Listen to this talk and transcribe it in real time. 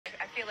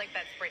like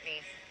that's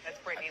Brittany. That's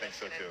Brittany. I think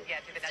so too. Yeah,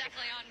 do the That's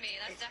definitely on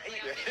me. That's definitely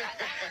on me.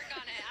 I'll work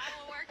on it. I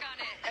will work on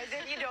it. As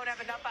if you don't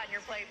have enough on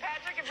your plate.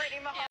 Patrick and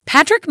Brittany Mahomes.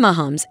 Patrick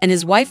Mahomes and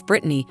his wife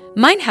Brittany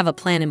might have a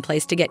plan in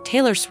place to get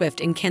Taylor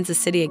Swift in Kansas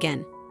City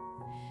again.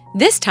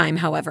 This time,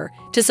 however,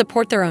 to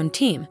support their own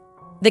team,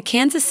 the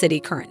Kansas City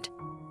Current.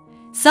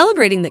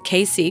 Celebrating the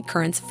KC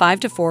Current's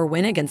 5-4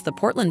 win against the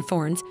Portland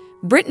Thorns,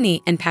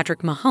 Brittany and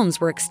Patrick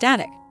Mahomes were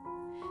ecstatic.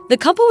 The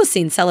couple was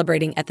seen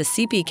celebrating at the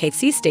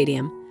CPKC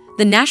Stadium,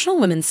 the National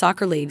Women's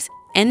Soccer League's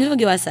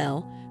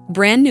NWSL,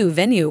 brand new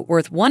venue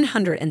worth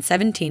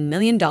 $117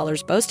 million,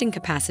 boasting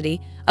capacity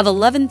of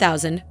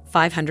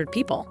 11,500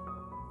 people.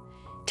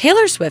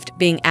 Taylor Swift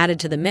being added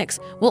to the mix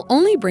will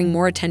only bring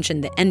more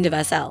attention to the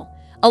NWSL,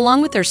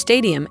 along with their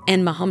stadium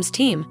and Mahomes'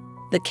 team,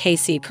 the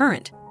KC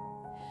Current.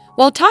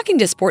 While talking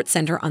to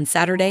SportsCenter on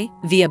Saturday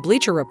via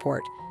Bleacher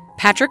Report,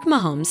 Patrick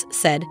Mahomes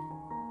said,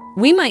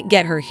 "We might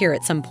get her here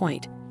at some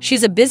point.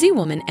 She's a busy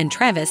woman and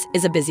Travis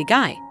is a busy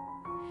guy.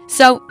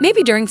 So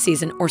maybe during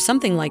season or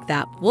something like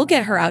that, we'll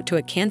get her out to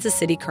a Kansas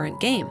City Current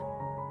game.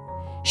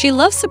 She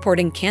loves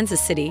supporting Kansas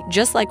City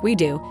just like we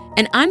do,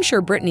 and I'm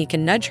sure Brittany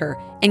can nudge her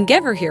and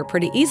get her here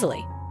pretty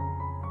easily."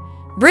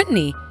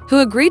 Brittany, who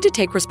agreed to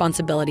take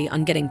responsibility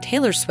on getting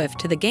Taylor Swift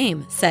to the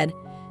game, said,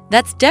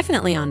 "That's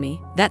definitely on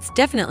me. That's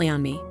definitely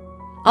on me.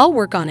 I'll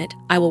work on it.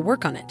 I will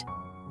work on it."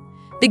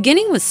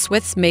 Beginning with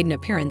Swift's maiden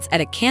appearance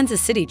at a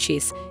Kansas City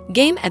Chiefs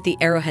game at the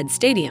Arrowhead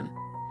Stadium,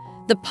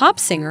 the pop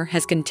singer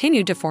has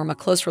continued to form a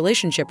close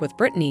relationship with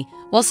Brittany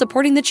while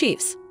supporting the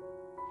Chiefs.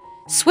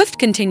 Swift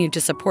continued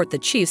to support the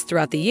Chiefs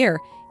throughout the year,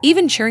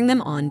 even cheering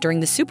them on during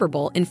the Super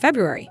Bowl in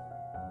February.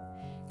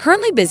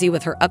 Currently busy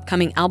with her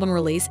upcoming album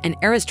release and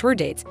Eras tour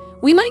dates,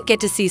 we might get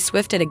to see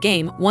Swift at a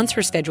game once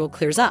her schedule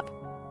clears up.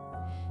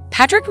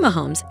 Patrick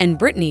Mahomes and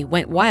Brittany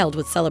went wild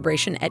with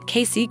celebration at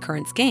KC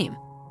Current's game.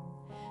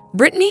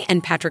 Brittany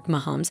and Patrick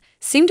Mahomes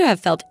seem to have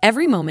felt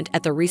every moment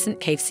at the recent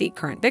KC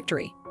Current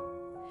victory.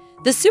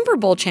 The Super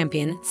Bowl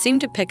champion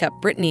seemed to pick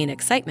up Brittany in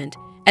excitement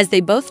as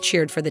they both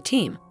cheered for the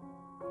team.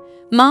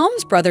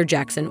 Mahomes' brother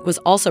Jackson was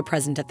also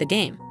present at the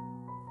game.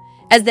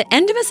 As the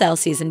NWSL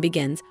season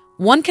begins,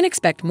 one can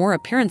expect more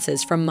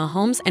appearances from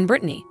Mahomes and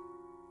Brittany.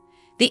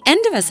 The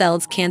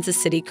NWSL's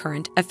Kansas City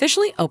Current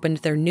officially opened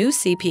their new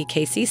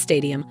CPKC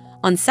Stadium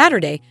on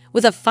Saturday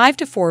with a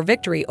 5-4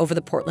 victory over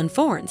the Portland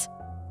Thorns.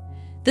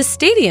 The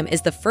stadium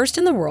is the first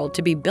in the world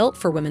to be built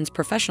for women's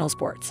professional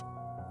sports.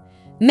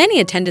 Many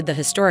attended the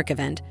historic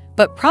event,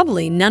 but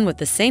probably none with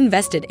the same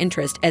vested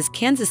interest as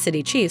Kansas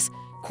City Chiefs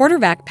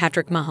quarterback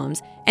Patrick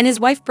Mahomes and his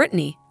wife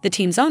Brittany, the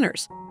team's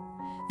owners.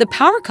 The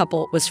power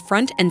couple was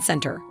front and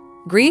center,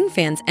 greeting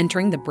fans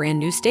entering the brand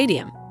new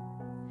stadium.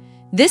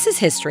 "This is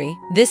history,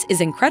 this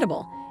is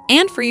incredible,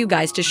 and for you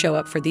guys to show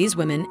up for these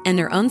women and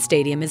their own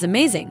stadium is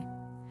amazing,"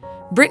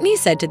 Brittany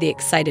said to the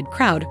excited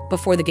crowd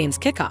before the game's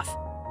kickoff.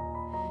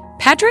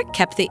 Patrick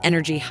kept the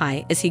energy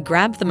high as he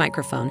grabbed the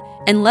microphone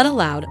and led a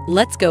loud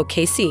 "Let's go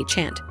KC"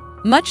 chant,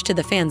 much to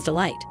the fans'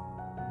 delight.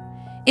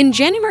 In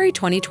January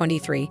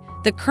 2023,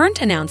 the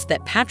Current announced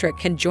that Patrick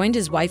had joined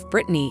his wife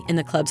Brittany in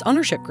the club's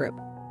ownership group.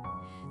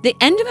 The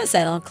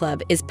NWSL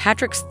club is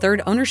Patrick's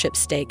third ownership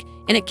stake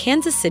in a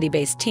Kansas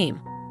City-based team,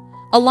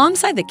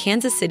 alongside the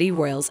Kansas City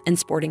Royals and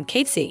Sporting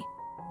KC.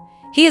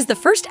 He is the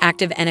first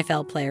active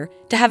NFL player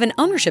to have an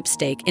ownership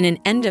stake in an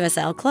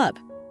NWSL club.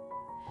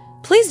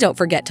 Please don't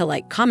forget to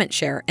like, comment,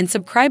 share, and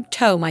subscribe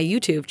to my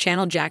YouTube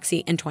channel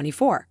Jaxcey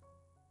N24.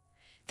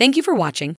 Thank you for watching.